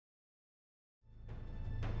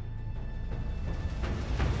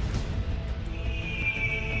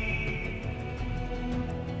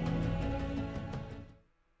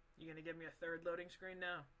give me a third loading screen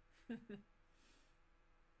now?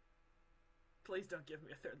 Please don't give me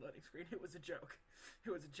a third loading screen. It was a joke.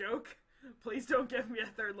 It was a joke. Please don't give me a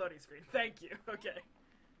third loading screen. Thank you. Okay.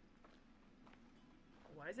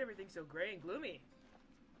 Why is everything so gray and gloomy?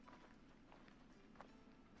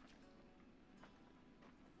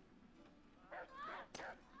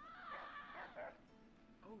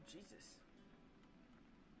 Oh, Jesus.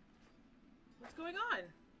 What's going on?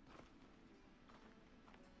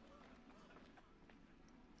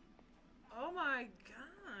 Oh my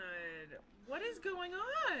god. What is going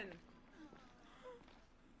on?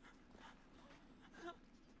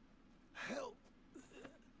 Help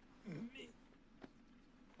me.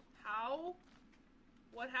 How?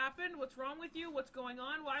 What happened? What's wrong with you? What's going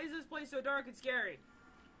on? Why is this place so dark and scary?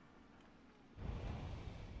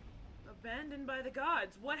 Abandoned by the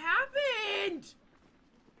gods. What happened?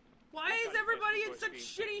 Why is everybody in such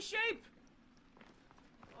shitty shape?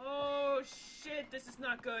 Oh shit, this is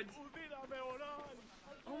not good.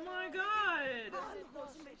 Oh my god.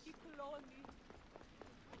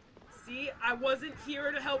 See, I wasn't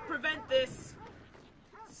here to help prevent this.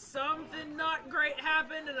 Something not great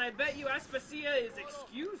happened, and I bet you Aspasia is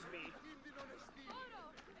excuse me.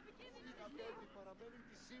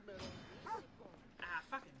 Ah,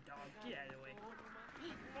 fucking dog. Get out of the way.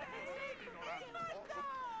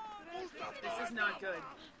 This is not good.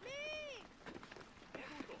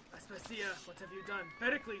 Aspasia, what have you done?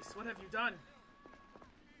 Pericles, what have you done?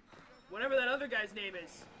 Whatever that other guy's name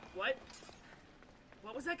is. What?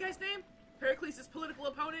 What was that guy's name? Pericles' political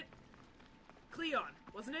opponent? Cleon,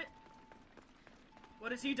 wasn't it?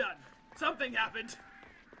 What has he done? Something happened.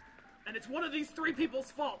 And it's one of these three people's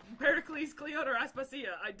fault. Pericles, Cleon, or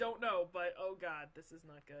Aspasia. I don't know, but oh god, this is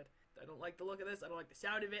not good. I don't like the look of this. I don't like the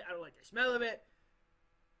sound of it. I don't like the smell of it.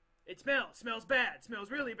 It smells. Smells bad. Smells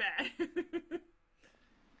really bad.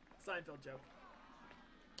 Seinfeld joke.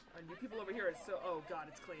 I knew people over here are so... Oh god,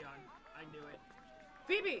 it's Cleon. I knew it.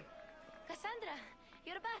 Phoebe! Cassandra,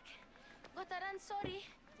 you're back. Gotaran, sorry.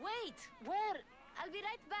 Wait, where? I'll be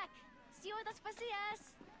right back. See you at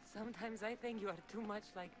Aspasias. Sometimes I think you are too much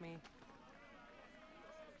like me.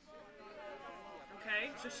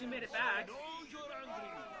 Okay, so she made it back. I know you're angry,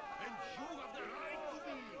 and you have the right to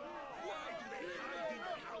be. Why do they hide in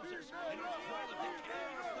their houses and not call if they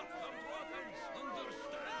care stuff come to Athens?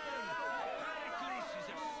 Understand? Pericles is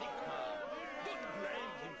a sick man. Don't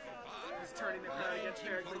blame him for that. He's turning the crowd against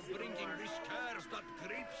Blame him Pericles for even bringing more. this curse that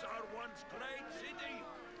grips our once great city.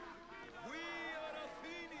 We are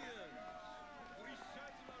Athenians. We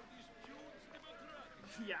settle our disputes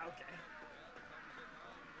democratically. Yeah, okay.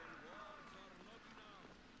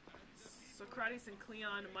 Socrates and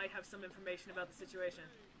Cleon might have some information about the situation.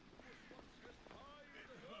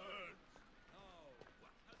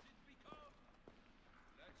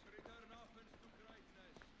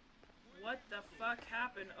 What the fuck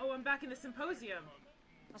happened? Oh, I'm back in the symposium.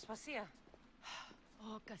 Aspasia.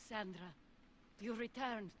 Oh, Cassandra, you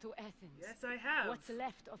returned to Athens. Yes, I have. What's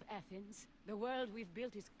left of Athens? The world we've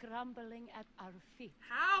built is crumbling at our feet.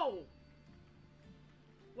 How?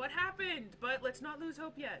 What happened? But let's not lose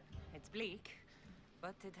hope yet. It's bleak,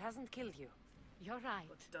 but it hasn't killed you. You're right.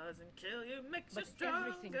 What doesn't kill you makes you But stronger.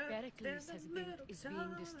 everything Pericles than has a built little is being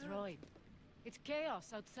time. destroyed. It's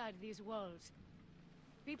chaos outside these walls.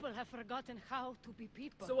 People have forgotten how to be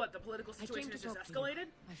people. So what, the political I came situation to has just talk to you. escalated?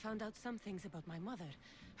 I found out some things about my mother.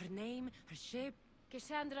 Her name, her shape.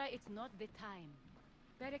 Cassandra, it's not the time.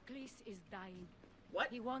 Pericles is dying. What?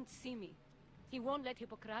 He won't see me. He won't let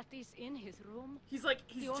Hippocrates in his room. He's like,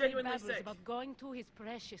 He he's only genuinely babbles sick. about going to his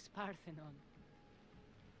precious Parthenon.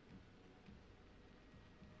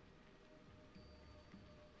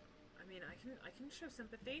 I mean, I can show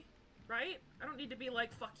sympathy, right? I don't need to be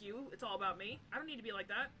like, fuck you, it's all about me. I don't need to be like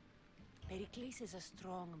that. Pericles is a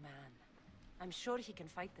strong man. I'm sure he can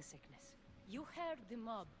fight the sickness. You heard the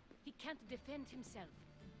mob. He can't defend himself.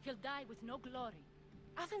 He'll die with no glory.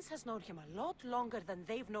 Athens has known him a lot longer than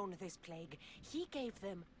they've known this plague. He gave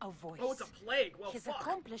them a voice. Oh, it's a plague. Well, His fuck.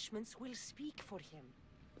 accomplishments will speak for him.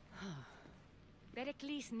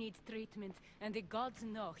 Pericles needs treatment, and the gods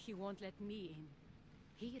know he won't let me in.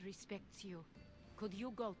 He respects you. Could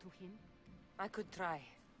you go to him? I could try.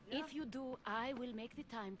 Yeah. If you do, I will make the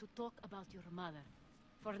time to talk about your mother.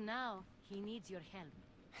 For now, he needs your help.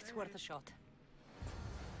 It's worth a shot.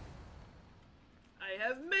 I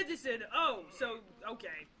have medicine. Oh, so,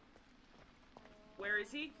 okay. Where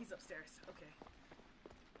is he? He's upstairs. Okay.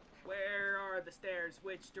 Where are the stairs?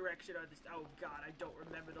 Which direction are the Oh god, I don't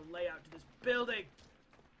remember the layout to this building.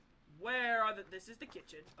 Where are the... This is the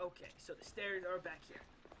kitchen. Okay, so the stairs are back here.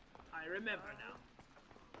 I remember now.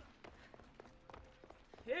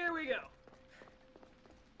 Here we go.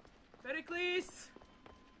 Pericles!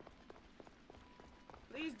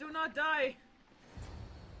 Please do not die.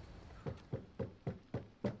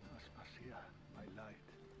 Aspasia, my light.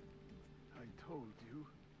 I told you.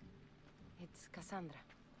 It's Cassandra.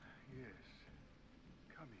 Yes.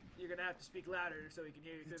 Come in. You're gonna have to speak louder so we can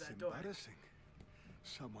hear you through It's that door. embarrassing.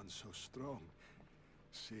 Someone so strong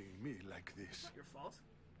seeing me like this. Your fault.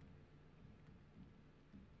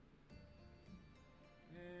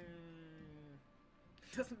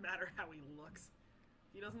 Doesn't matter how he looks.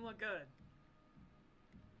 He doesn't look good.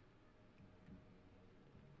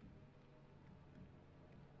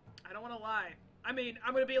 I don't want to lie. I mean,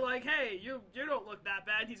 I'm gonna be like, hey, you don't look that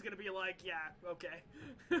bad. He's gonna be like, yeah, okay.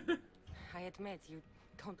 I admit, you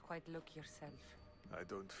don't quite look yourself. I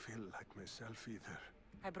don't feel like myself either.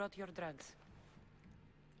 I brought your drugs.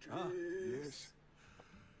 Ah, yes.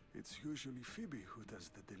 It's usually Phoebe who does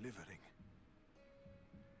the delivering.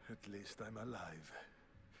 At least I'm alive.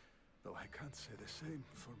 Though I can't say the same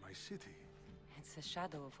for my city. It's a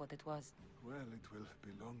shadow of what it was. Well, it will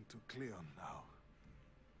belong to Cleon now.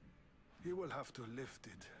 He will have to lift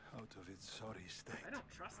it out of its sorry state. I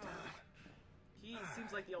don't trust him. He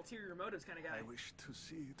seems like the ulterior motives kind of guy. I wish to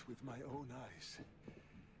see it with my own eyes.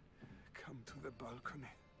 Come to the balcony.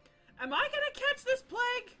 Am I gonna catch this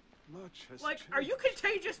plague? Much has Like, changed. are you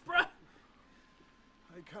contagious, bruh?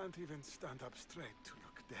 I can't even stand up straight to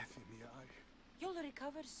look death in the eye. You'll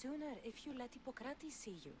recover sooner if you let Hippocrates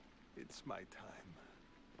see you. It's my time.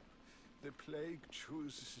 The plague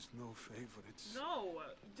chooses no favorites. No,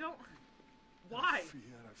 don't. Why? I fear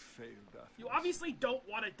I failed Athens. You obviously don't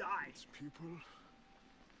want to die. Its people,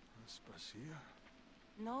 Aspasia.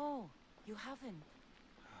 No, you haven't.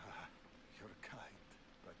 You're kind,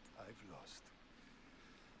 but I've lost.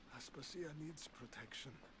 Aspasia needs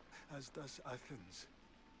protection, as does Athens.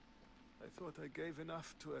 I thought I gave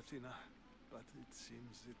enough to Athena, but it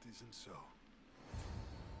seems it isn't so.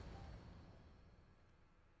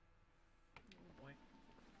 Oh boy.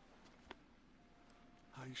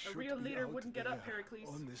 I should real be leader out wouldn't get up, there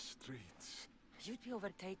Pericles. on the streets. You'd be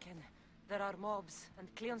overtaken. There are mobs,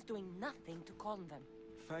 and Cleon's doing nothing to calm them.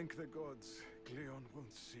 Thank the gods, Cleon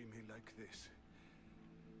won't see me like this.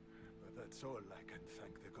 But that's all I can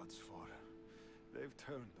thank the gods for. They've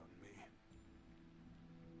turned on me.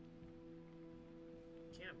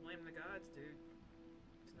 Can't blame the gods, dude.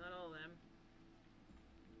 It's not all them.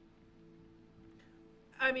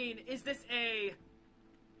 I mean, is this a...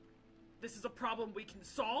 This is a problem we can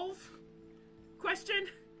solve? Question?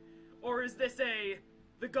 Or is this a...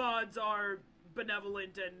 The gods are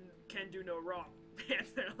benevolent and can do no wrong?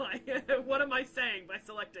 Answer, like, what am I saying by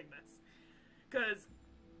selecting this? Because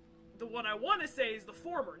the one I want to say is the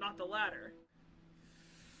former, not the latter.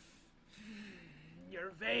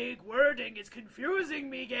 Your vague wording is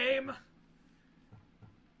confusing me, game!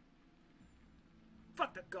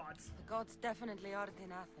 Fuck the gods. The gods definitely aren't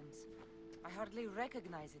in Athens. I hardly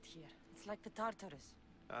recognize it here. It's like the Tartarus.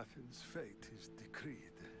 Athens' fate is decreed.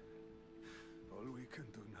 All we can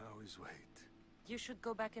do now is wait. You should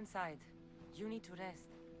go back inside. You need to rest.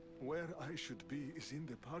 Where I should be is in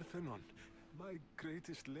the Parthenon, my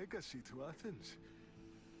greatest legacy to Athens.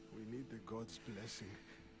 We need the gods' blessing.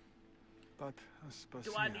 But Aspasia...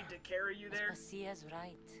 Do I need to carry you there? Aspasia's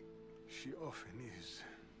right. She often is.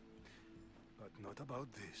 But not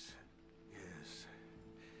about this. Yes.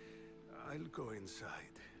 I'll go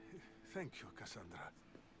inside. Thank you, Cassandra.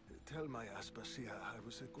 Tell my Aspasia I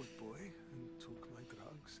was a good boy and took my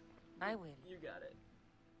drugs. I will. You got it.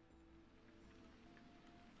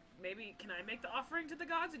 Maybe, can I make the offering to the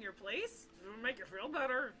gods in your place? Does it make you feel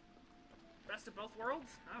better? Best of both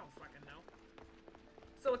worlds? I don't fucking know.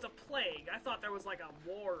 So it's a plague. I thought there was like a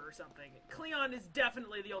war or something. Cleon is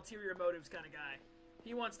definitely the ulterior motives kind of guy.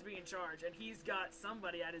 He wants to be in charge, and he's got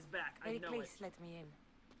somebody at his back. I know it. Please let me in.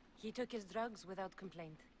 He took his drugs without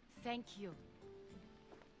complaint. Thank you.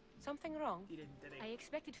 Something wrong? He didn't, did I he?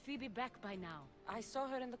 expected Phoebe back by now. I saw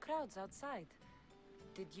her in the crowds outside.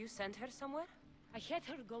 Did you send her somewhere? I had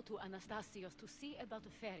her go to Anastasios to see about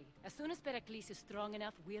a ferry. As soon as Pericles is strong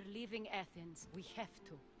enough, we're leaving Athens. We have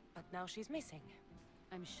to. But now she's missing.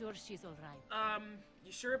 I'm sure she's all right.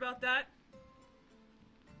 You sure about that?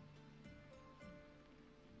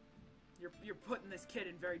 You're putting this kid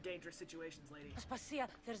in very dangerous situations, lady. Aspasia,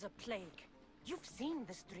 there's a plague. You've seen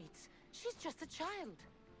the streets. She's just a child.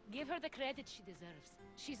 Give her the credit she deserves.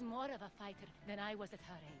 She's more of a fighter than I was at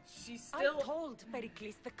her age. She's still... I'm told,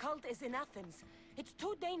 Pericles, the cult is in Athens. It's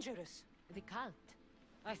too dangerous. The cult?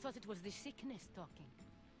 I thought it was the sickness talking.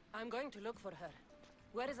 I'm going to look for her.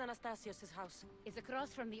 Where is Anastasios' house? It's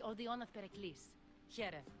across from the Odeon of Pericles.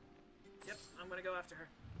 Here. Yep, I'm gonna go after her.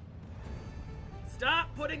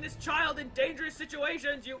 Stop putting this child in dangerous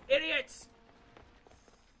situations, you idiots!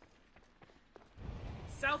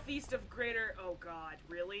 Southeast of Greater... Oh god,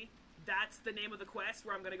 really? That's the name of the quest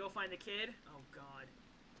where I'm gonna go find the kid? Oh god.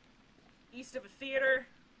 East of a theater,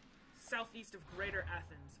 southeast of Greater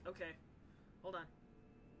Athens. Okay, hold on.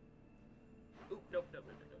 Oop, nope.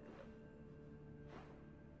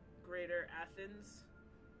 Greater Athens.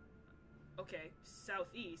 Okay,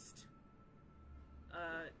 southeast.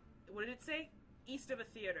 What did it say? East of a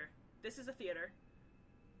theater. This is a theater.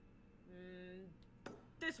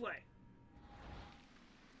 This way.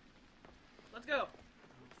 Let's go. Oh,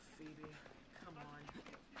 Phoebe, come on.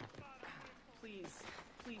 Please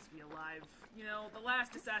be alive. You know, the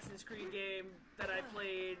last Assassin's Creed game that I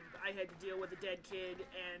played, I had to deal with a dead kid,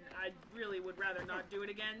 and I really would rather not do it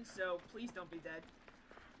again, so please don't be dead.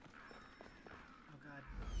 Oh god.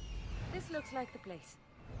 This looks like the place.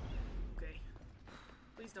 Okay.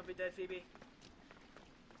 Please don't be dead, Phoebe.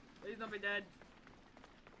 Please don't be dead.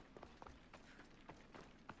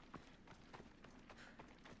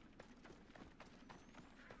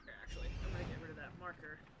 Here, actually, I'm gonna get rid of that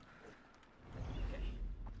marker. Okay.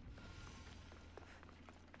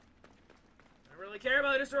 I don't really care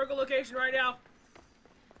about the historical location right now.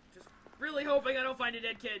 Just really hoping I don't find a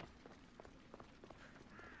dead kid.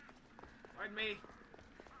 Pardon me.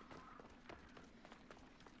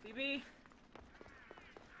 Phoebe?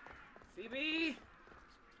 Phoebe?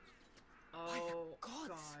 Oh, gods.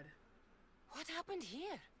 God. What happened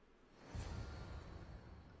here?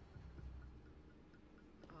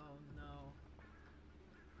 Oh, no.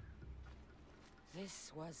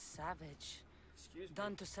 This was savage. Excuse me.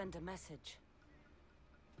 Done to send a message.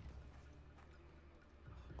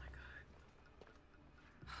 Oh, my God.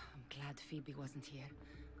 I'm glad Phoebe wasn't here.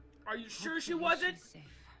 Are you sure she Hopefully wasn't? she's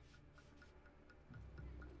safe.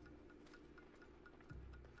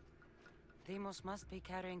 Demos must be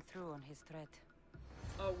carrying through on his threat.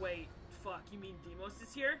 Oh, wait. Fuck, you mean Demos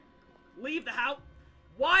is here? Leave the house?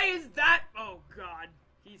 Why is that? Oh, God.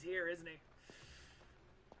 He's here, isn't he?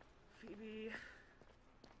 Phoebe...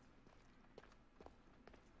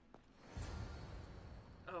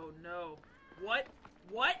 Oh, no. What?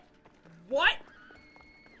 What? What?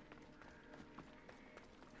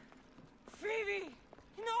 Phoebe!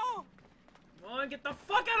 No! Come on, get the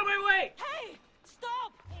fuck out of my way! Hey!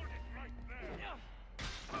 Stop!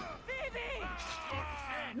 Phoebe!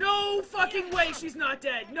 No fucking way she's not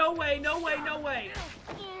dead! No way, no way, no way!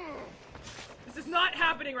 This is not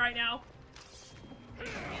happening right now!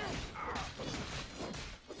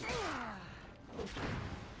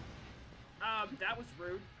 That was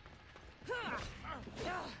rude.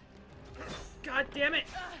 God damn it!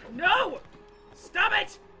 No! Stop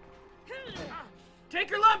it! Take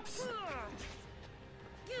your lumps!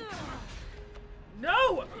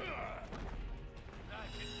 No!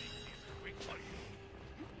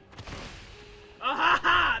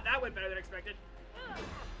 Ah-ha-ha! That went better than expected.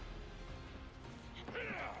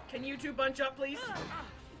 Can you two bunch up, please?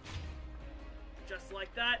 Just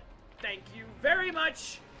like that. Thank you very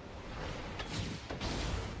much!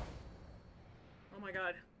 Oh my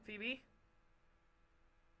god. Phoebe?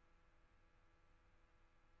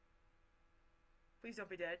 Please don't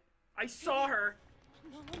be dead. I saw her!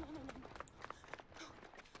 No.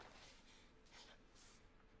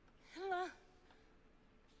 Ella.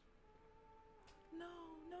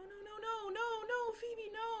 No, Phoebe,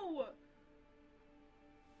 no!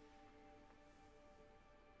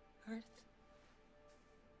 Earth.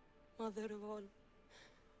 Mother of all.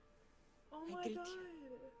 Oh I my greet god. you.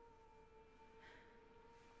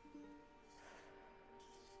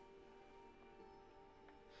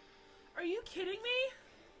 Are you kidding me?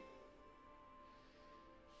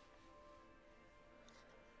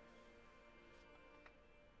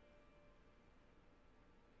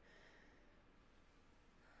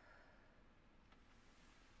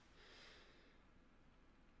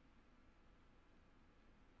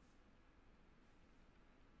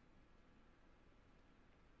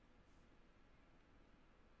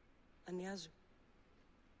 ANIAZO.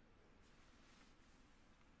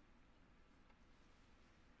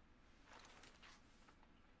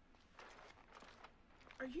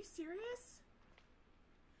 Are you serious?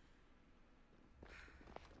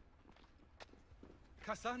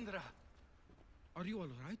 Cassandra! Are you all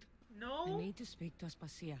right? No? I need to speak to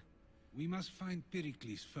Aspasia. We must find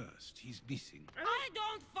Pericles first. He's missing. I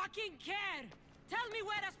don't fucking care! Tell me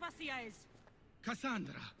where Aspasia is!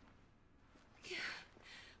 Cassandra!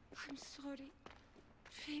 I'm sorry,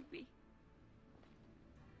 Phoebe.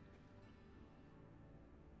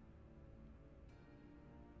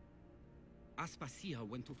 Aspasia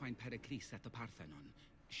went to find Pericles at the Parthenon.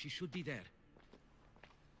 She should be there.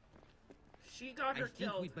 She got her I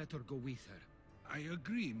think killed. we better go with her. I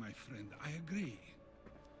agree, my friend. I agree.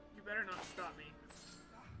 You better not stop me.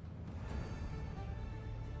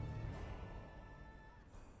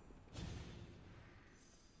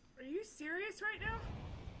 Are you serious right now?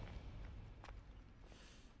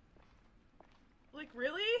 Like,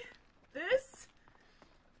 really? This?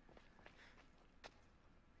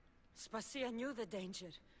 Spacia knew the danger,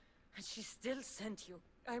 and she still sent you.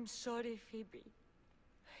 I'm sorry, Phoebe.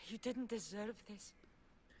 You didn't deserve this.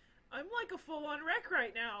 I'm like a full-on wreck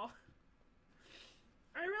right now.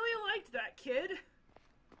 I really liked that kid.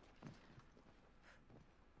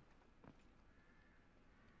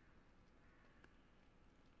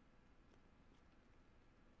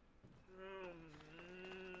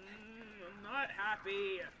 I'm not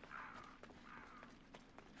happy.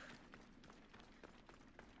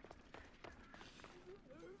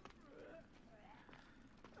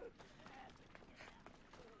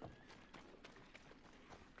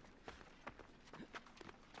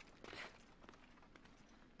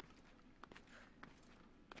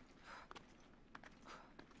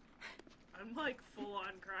 I'm like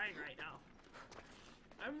full-on crying right now.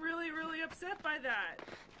 I'm really, really upset by that.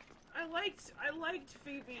 I liked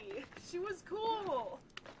Phoebe. She was cool.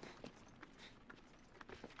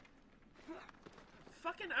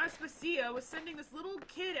 Fucking Aspasia was sending this little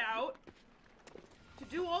kid out to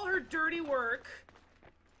do all her dirty work.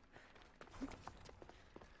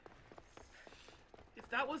 If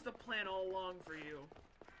that was the plan all along for you,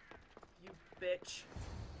 you bitch.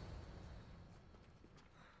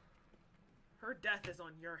 Her death is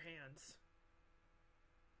on your hands.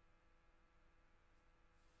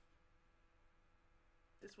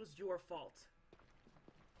 This was your fault.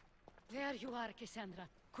 There you are, Cassandra.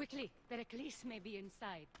 Quickly, Pericles may be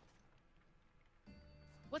inside.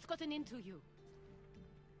 What's gotten into you?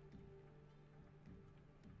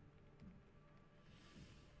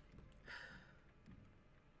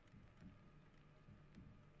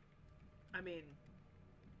 I mean,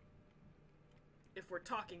 if we're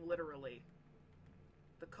talking literally,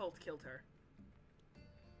 the cult killed her.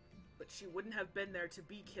 But she wouldn't have been there to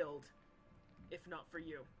be killed if not for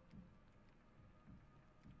you.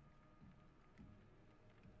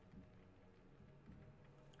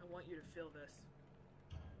 I want you to feel this.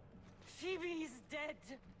 Phoebe is dead.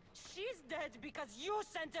 She's dead because you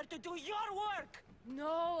sent her to do your work.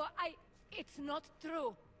 No, it's not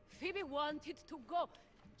true. Phoebe wanted to go.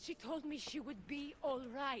 She told me she would be all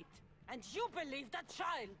right. And you believe that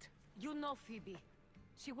child. You know Phoebe.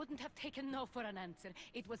 She wouldn't have taken no for an answer.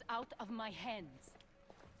 It was out of my hands.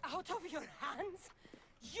 Out of your hands?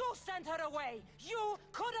 You sent her away. You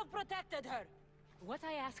could have protected her. What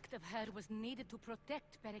I asked of her was needed to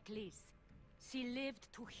protect Pericles. She lived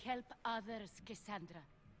to help others, Cassandra.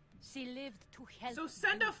 She lived to help So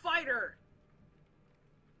send you. a fighter!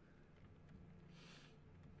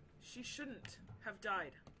 She shouldn't have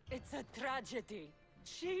died. It's a tragedy.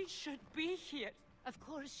 She should be here. Of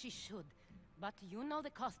course she should. But you know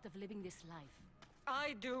the cost of living this life.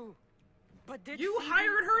 I do. But did You Phoebe...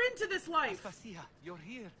 hired her into this life! Aspasia, you're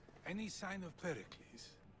here. Any sign of Pericles?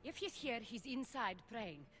 If he's here, he's inside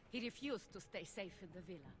praying. He refused to stay safe in the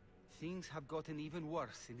villa. Things have gotten even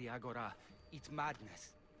worse in the Agora. It's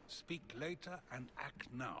madness. Speak later and act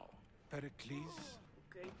now. Pericles?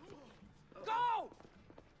 Okay. Go!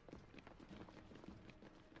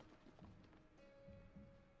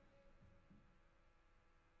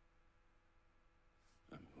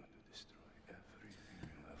 I'm going to destroy everything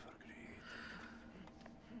you ever created.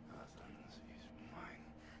 Athens is mine.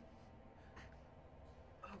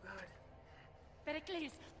 Oh god.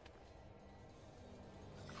 Pericles!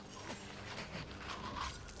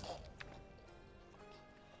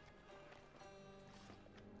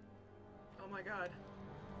 Oh my god.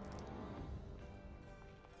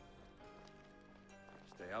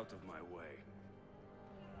 Stay out of my way.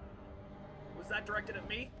 Was that directed at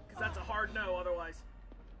me? Because that's a hard no otherwise.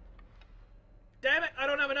 Damn it, I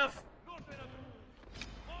don't have enough!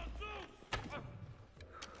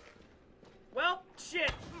 Well,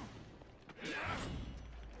 shit!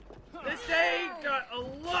 This day got a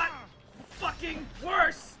lot fucking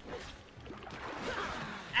worse!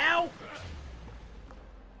 Ow!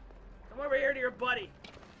 Come over here to your buddy.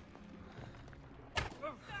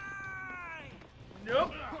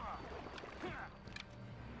 Nope.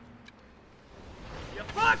 You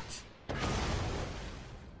fucked!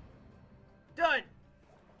 Done!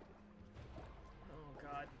 Oh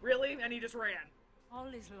god. Really? And he just ran. All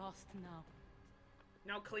is lost now.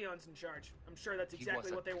 Now Cleon's in charge. I'm sure that's He was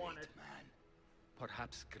exactly a what they great wanted. man.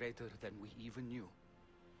 Perhaps greater than we even knew.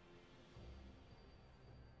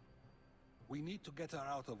 We need to get her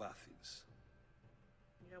out of Athens.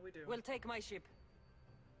 Yeah, we do. We'll take my ship.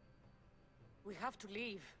 We have to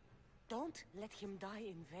leave. Don't let him die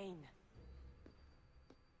in vain.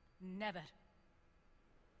 Never.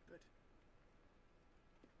 Good.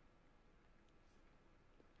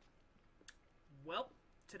 Well,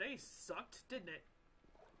 today sucked, didn't it?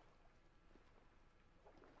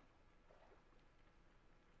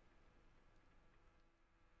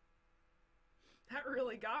 That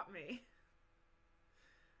really got me.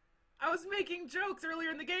 I was making jokes earlier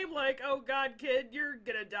in the game like, oh god, kid, you're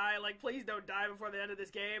gonna die. Like, please don't die before the end of this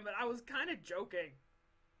game. But I was kind of joking.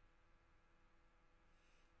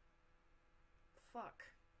 Fuck.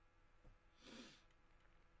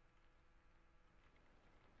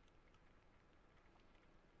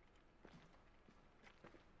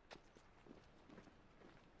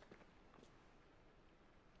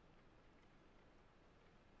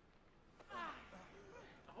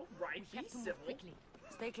 Alright, We be have to move civil. quickly.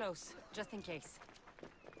 Stay close, just in case.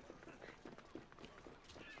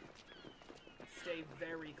 Stay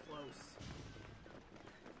very close.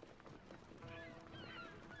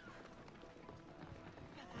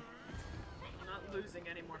 I'm not losing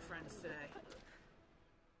any more friends today.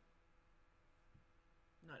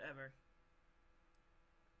 Not ever.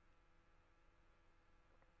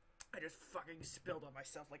 I just fucking spilled on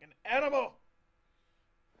myself like an animal!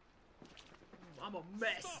 I'm a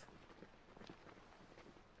mess. Stop.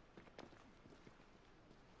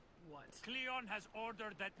 What? Cleon has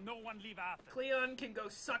ordered that no one leave Athens. Cleon can go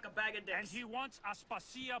suck a bag of dicks. And he wants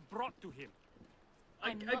Aspasia brought to him.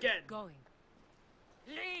 I'm not Again. going.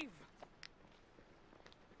 Leave!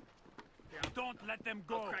 Yeah, Don't let them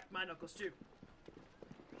I'll go. crack my knuckles too.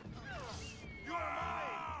 You're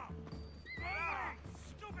mine! Ah,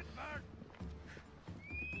 stupid bird!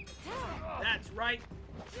 That's right.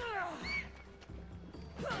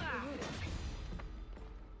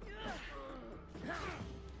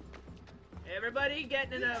 Everybody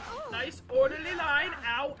getting in a nice orderly line.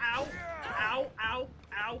 Ow, ow, ow, ow,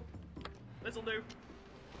 ow. This'll do.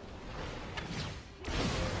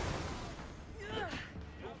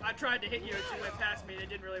 I tried to hit you as you went past me and it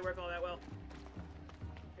didn't really work all that well.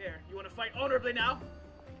 Here, you want to fight honorably now?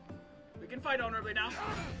 We can fight honorably now.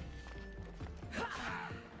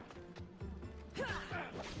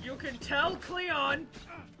 You can tell Cleon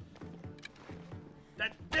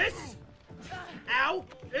that this, ow,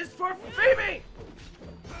 is for Phoebe!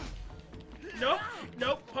 Nope,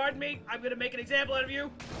 nope, pardon me. I'm gonna make an example out of you.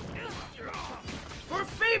 For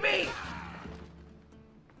Phoebe!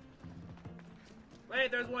 Wait,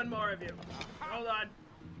 there's one more of you. Hold on.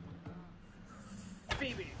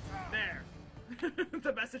 Phoebe. There.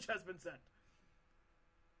 The message has been sent.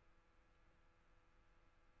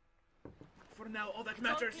 For now, all that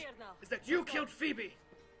matters clear now. is that you killed Phoebe.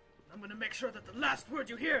 I'm gonna make sure that the last word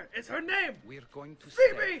you hear is her name. We're going to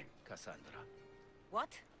Phoebe! stay, Cassandra.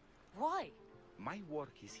 What? Why? My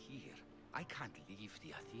work is here. I can't leave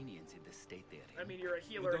the Athenians in the state they're in. I mean, you're a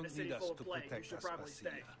You healer in a don't city need us full of to plague. You protect should probably stay.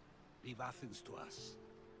 Aspasia. Leave Athens to us.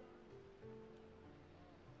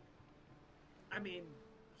 I mean,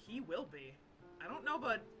 he will be. I don't know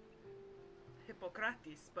about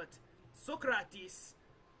Hippocrates, but Socrates.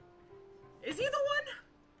 Is he the one?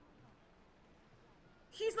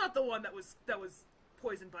 He's not the one that was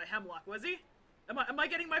poisoned by hemlock, was he? Am I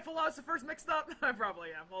getting my philosophers mixed up? I probably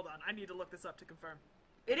am. Hold on, I need to look this up to confirm.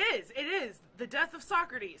 It is the death of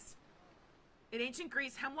Socrates. In ancient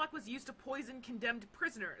Greece, hemlock was used to poison condemned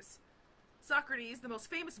prisoners. Socrates, the most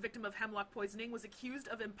famous victim of hemlock poisoning, was accused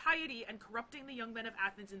of impiety and corrupting the young men of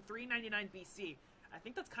Athens in 399 BC. I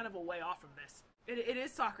think that's kind of a way off from this. It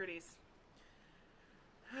is Socrates.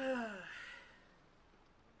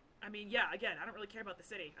 I mean, yeah, again, I don't really care about the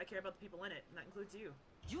city. I care about the people in it, and that includes you.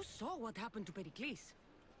 You saw what happened to Pericles.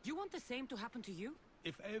 You want the same to happen to you?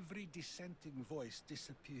 If every dissenting voice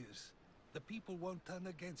disappears, the people won't turn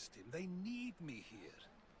against him. They need me here.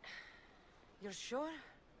 You're sure?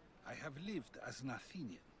 I have lived as an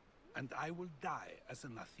Athenian, and I will die as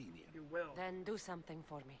an Athenian. You will. Then do something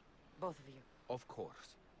for me. Both of you. Of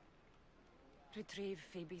course. Retrieve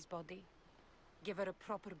Phoebe's body. Give her a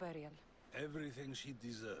proper burial. Everything she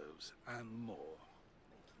deserves, and more.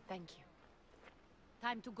 Thank you.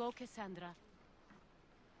 Time to go, Cassandra.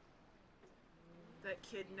 That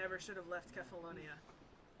kid never should have left Kefalonia.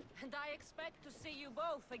 And I expect to see you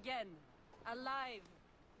both again. Alive.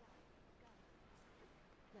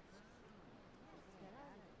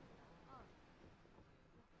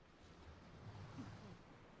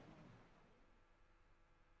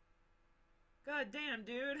 God damn,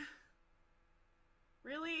 dude.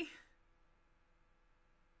 Really?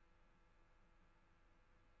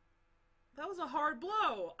 That was a hard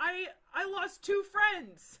blow. I lost 2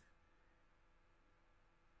 friends!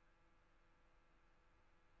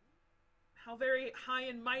 How very high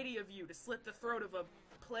and mighty of you to slit the throat of a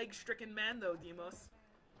plague-stricken man, though, Demos.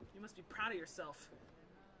 You must be proud of yourself.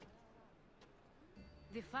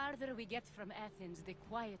 The farther we get from Athens, the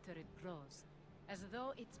quieter it grows. As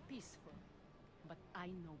though it's peaceful. But I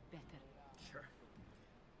know better. Sure.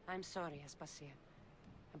 I'm sorry, Aspasia.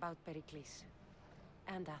 About Pericles.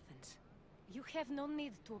 And Athens. You have no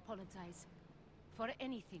need to apologize. For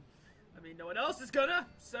anything. I mean, no one else is gonna,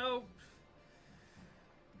 so...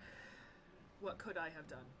 What could I have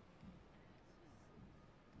done?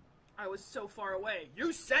 I was so far away.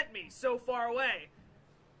 You sent me so far away!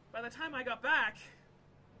 By the time I got back...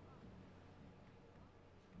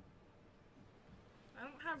 I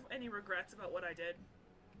don't have any regrets about what I did.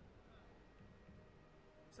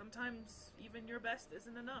 Sometimes even your best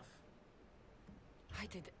isn't enough. I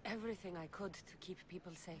did everything I could to keep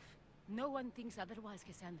people safe. No one thinks otherwise,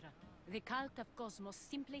 Cassandra. The cult of Cosmos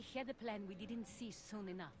simply had a plan we didn't see soon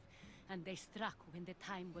enough. And they struck when the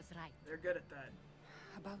time was right. They're good at that.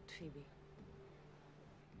 About Phoebe.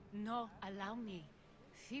 No, allow me.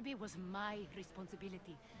 Phoebe was my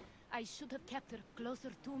responsibility. I should have kept her closer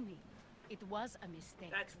to me. It was a mistake.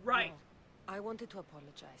 That's right. No, I wanted to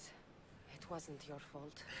apologize. It wasn't your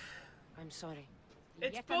fault. I'm sorry.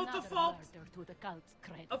 It's Yet both the another fault murder to the cult's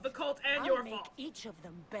credit. of the cult and I'll your make fault. each of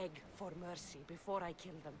them beg for mercy before I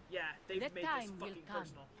kill them. Yeah, they've That made time this will fucking come.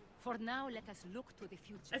 personal. For now, let us look to the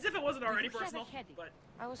future. As if it wasn't Do already you have a personal, headache? but...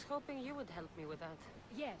 I was hoping you would help me with that.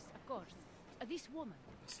 Yes, of course. This woman,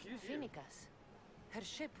 Excuse you. Phoenicas. Her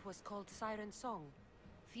ship was called Siren Song.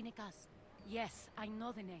 Phoenicas. Yes, I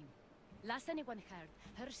know the name. Last anyone heard,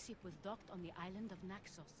 her ship was docked on the island of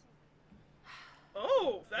Naxos.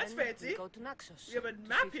 Oh, that's Then fancy. we go to Naxos. We have a to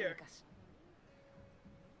map see here. Phoenicas.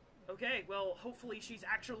 Okay, well, hopefully she's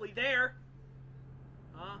actually there.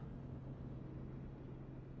 Huh?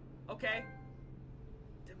 Okay.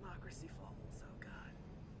 Democracy falls, oh god.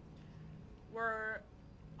 We're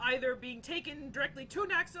either being taken directly to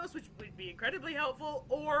Naxos, which would be incredibly helpful,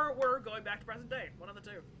 or we're going back to present day. One of the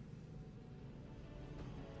two.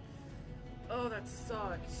 Oh, that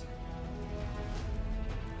sucks.